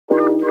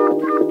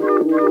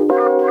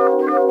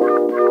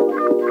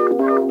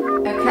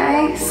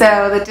Okay,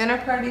 so the dinner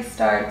party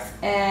starts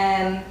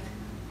in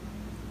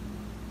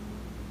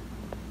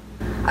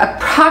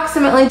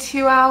approximately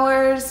 2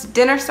 hours.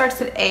 Dinner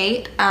starts at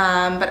 8,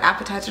 but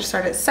appetizers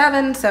start at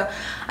 7, so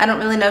I don't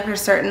really know for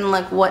certain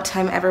like what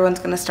time everyone's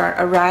gonna start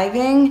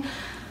arriving.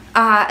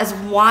 As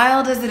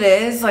wild as it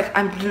is, like,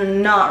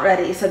 I'm not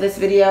ready, so this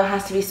video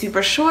has to be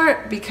super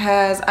short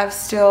because I've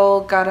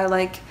still gotta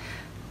like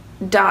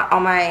dot all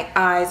my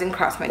I's and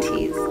cross my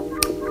T's.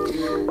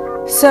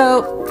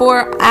 So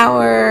for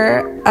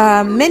our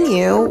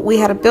menu, we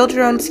had a build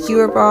your own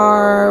skewer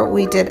bar.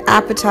 We did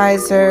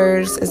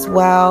appetizers as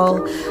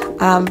well.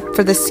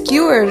 For the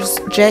skewers,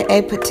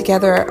 J.A. put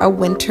together a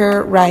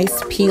winter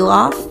rice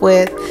pilaf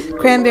with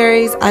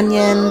cranberries,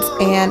 onions,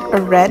 and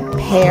a red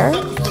pear.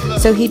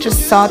 So he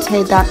just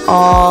sauteed that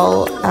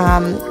all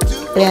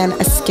in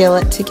a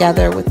skillet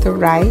together with the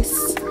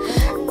rice.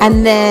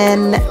 And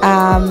then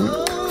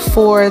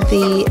for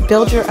the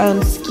build your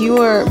own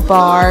skewer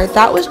bar,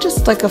 that was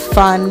just like a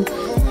fun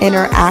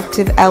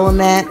interactive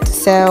element.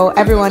 So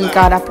everyone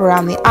got up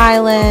around the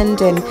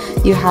island and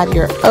you had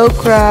your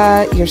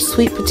okra, your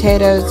sweet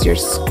potatoes, your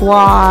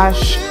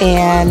squash,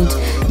 and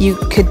you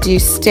could do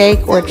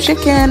steak or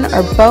chicken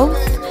or both,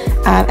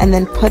 and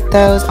then put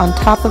those on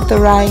top of the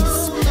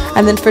rice.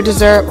 And then for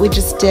dessert, we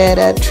just did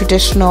a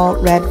traditional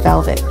red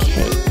velvet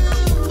cake.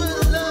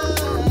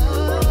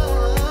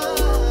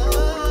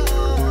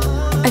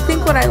 I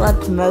think what I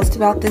loved most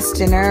about this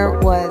dinner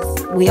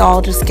was we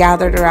all just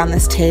gathered around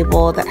this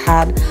table that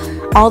had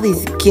all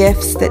these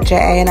gifts that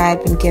J.A. and I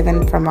had been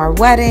given from our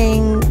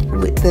wedding.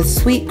 The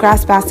sweet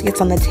grass baskets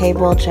on the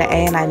table J.A.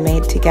 and I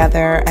made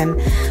together, and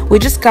we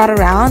just got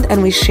around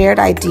and we shared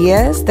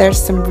ideas.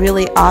 There's some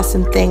really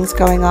awesome things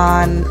going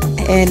on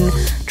in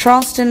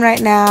Charleston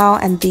right now,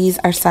 and these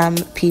are some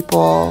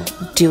people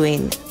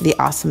doing the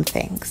awesome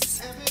things.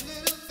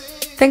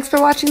 Thanks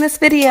for watching this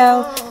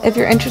video. If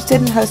you're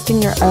interested in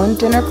hosting your own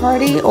dinner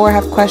party or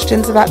have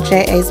questions about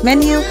J.A.'s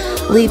menu,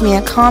 leave me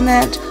a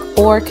comment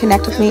or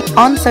connect with me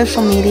on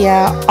social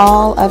media.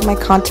 All of my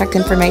contact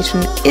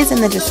information is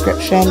in the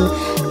description.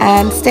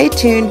 And stay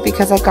tuned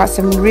because I've got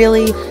some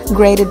really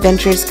great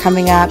adventures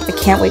coming up. I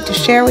can't wait to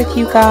share with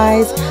you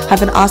guys.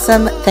 Have an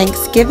awesome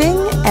Thanksgiving,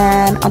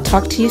 and I'll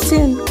talk to you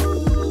soon.